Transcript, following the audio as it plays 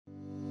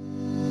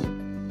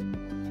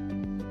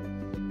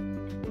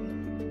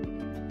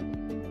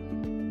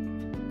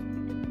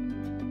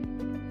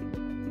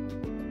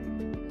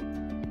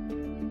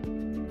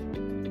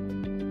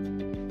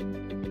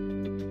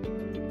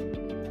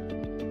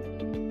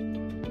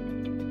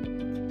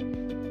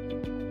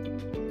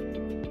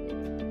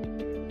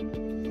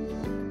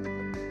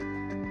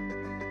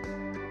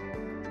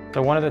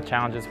So one of the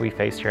challenges we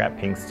face here at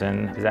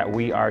Pinkston is that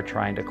we are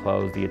trying to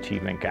close the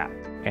achievement gap.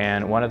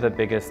 And one of the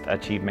biggest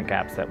achievement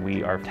gaps that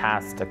we are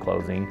tasked to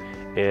closing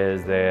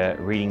is the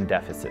reading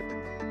deficit.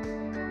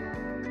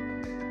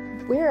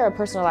 We're a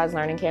personalized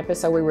learning campus,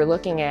 so we were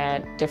looking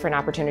at different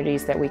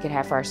opportunities that we could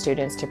have for our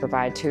students to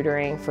provide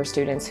tutoring for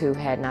students who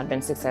had not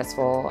been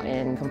successful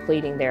in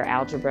completing their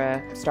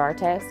algebra STAAR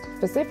test,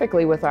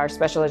 specifically with our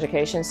special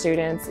education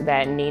students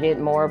that needed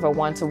more of a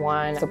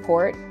one-to-one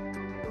support.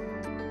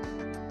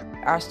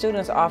 Our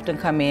students often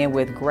come in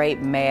with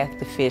great math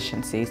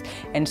deficiencies,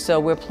 and so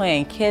we're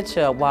playing catch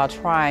up while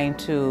trying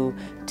to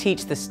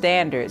teach the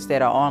standards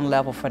that are on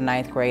level for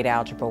 9th grade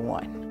Algebra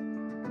 1.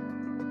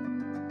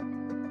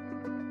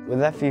 With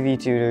FEV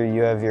Tutor,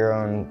 you have your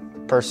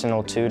own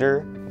personal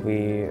tutor.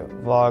 We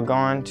log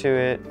on to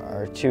it.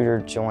 Our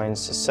tutor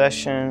joins the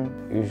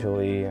session.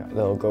 Usually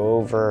they'll go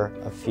over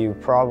a few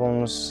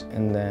problems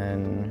and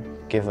then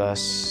give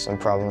us some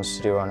problems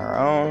to do on our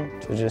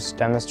own to just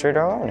demonstrate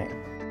our learning.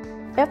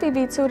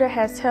 FEV Tutor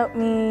has helped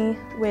me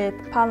with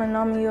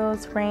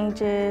polynomials,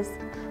 ranges.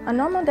 A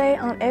normal day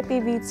on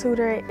FEV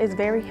Tutor is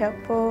very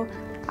helpful.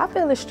 I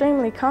feel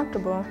extremely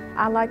comfortable.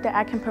 I like that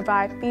I can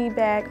provide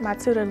feedback. My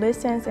tutor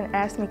listens and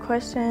asks me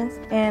questions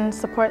and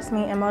supports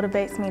me and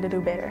motivates me to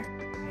do better.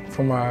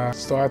 For my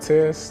STAAR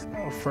test,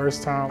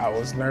 first time I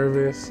was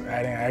nervous.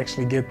 I didn't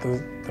actually get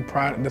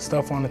the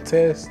stuff on the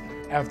test.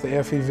 After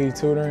FEV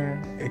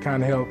tutoring, it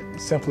kind of helped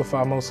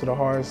simplify most of the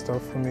hard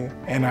stuff for me,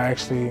 and I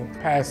actually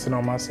passed it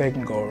on my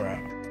second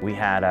go-around. We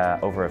had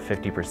over a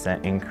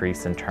 50%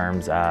 increase in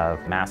terms of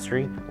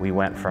mastery. We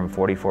went from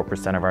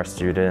 44% of our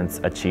students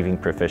achieving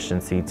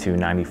proficiency to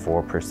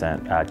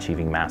 94%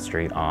 achieving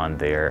mastery on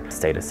their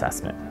state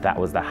assessment. That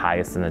was the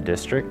highest in the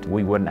district.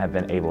 We wouldn't have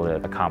been able to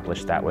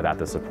accomplish that without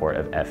the support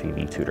of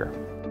FEV Tutor.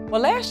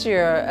 Well, last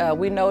year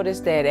we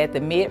noticed that at the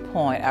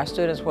midpoint our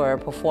students were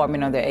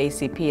performing on their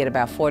ACP at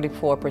about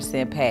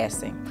 44%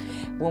 passing.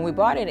 When we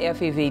brought in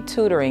FEV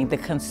tutoring, the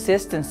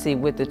consistency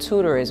with the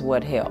tutor is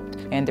what helped.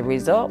 And the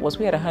result was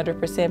we had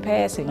 100%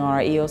 passing on our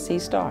EOC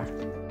STAAR.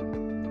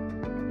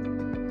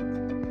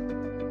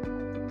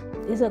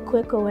 It's a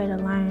quicker way to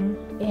learn.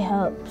 It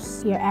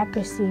helps your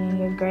accuracy and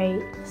your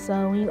grade.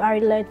 So when you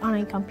already learn on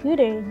a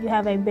computer, you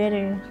have a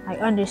better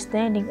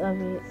understanding of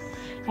it.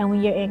 And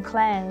when you're in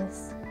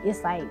class,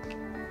 it's like,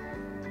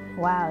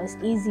 wow, it's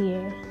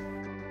easier.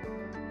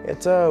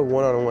 It's a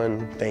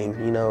one-on-one thing,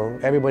 you know.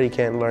 Everybody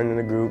can't learn in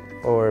a group,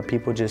 or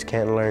people just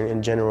can't learn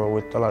in general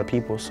with a lot of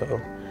people. So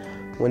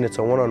when it's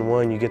a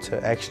one-on-one, you get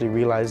to actually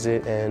realize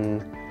it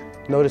and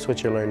notice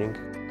what you're learning.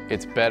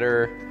 It's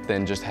better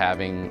than just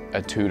having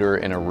a tutor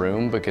in a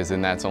room, because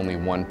then that's only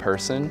one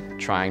person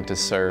trying to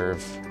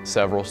serve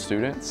several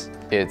students.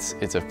 It's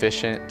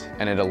efficient,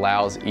 and it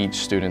allows each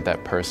student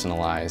that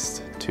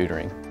personalized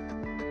tutoring.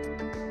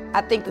 I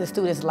think the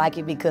students like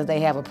it because they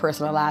have a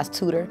personalized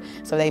tutor,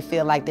 so they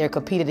feel like they're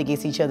competing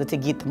against each other to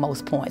get the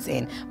most points,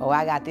 and, oh,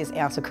 I got this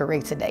answer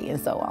correct today, and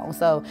so on.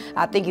 So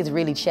I think it's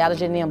really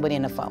challenging them, but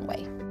in a fun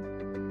way.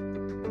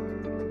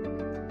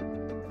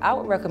 I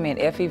would recommend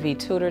FEV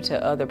Tutor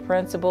to other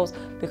principals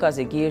because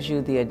it gives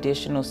you the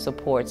additional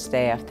support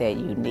staff that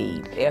you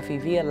need.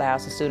 FEV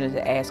allows the students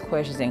to ask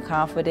questions in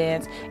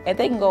confidence, and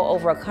they can go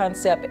over a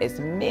concept as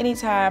many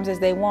times as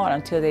they want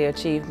until they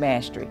achieve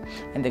mastery.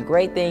 And the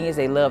great thing is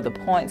they love the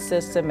point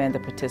system and the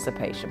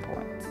participation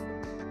points.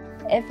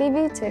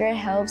 FEV Tutor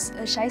helps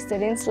shy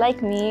students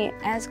like me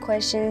ask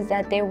questions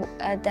that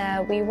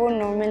we will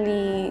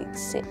normally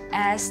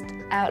ask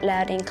out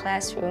loud in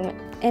classroom,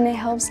 and it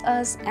helps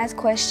us ask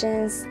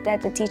questions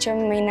that the teacher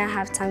may not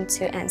have time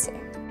to answer.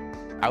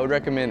 I would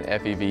recommend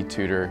FEV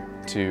Tutor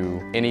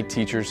to any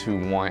teachers who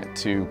want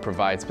to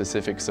provide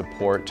specific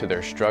support to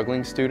their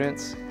struggling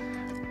students,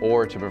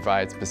 or to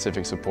provide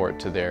specific support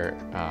to their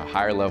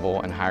higher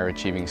level and higher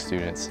achieving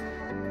students.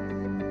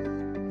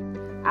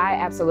 I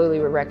absolutely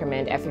would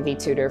recommend FEV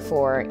Tutor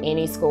for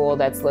any school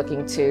that's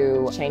looking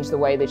to change the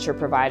way that you're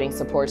providing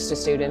supports to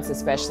students,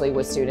 especially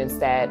with students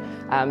that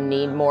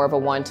need more of a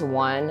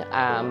one-to-one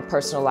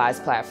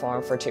personalized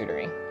platform for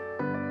tutoring.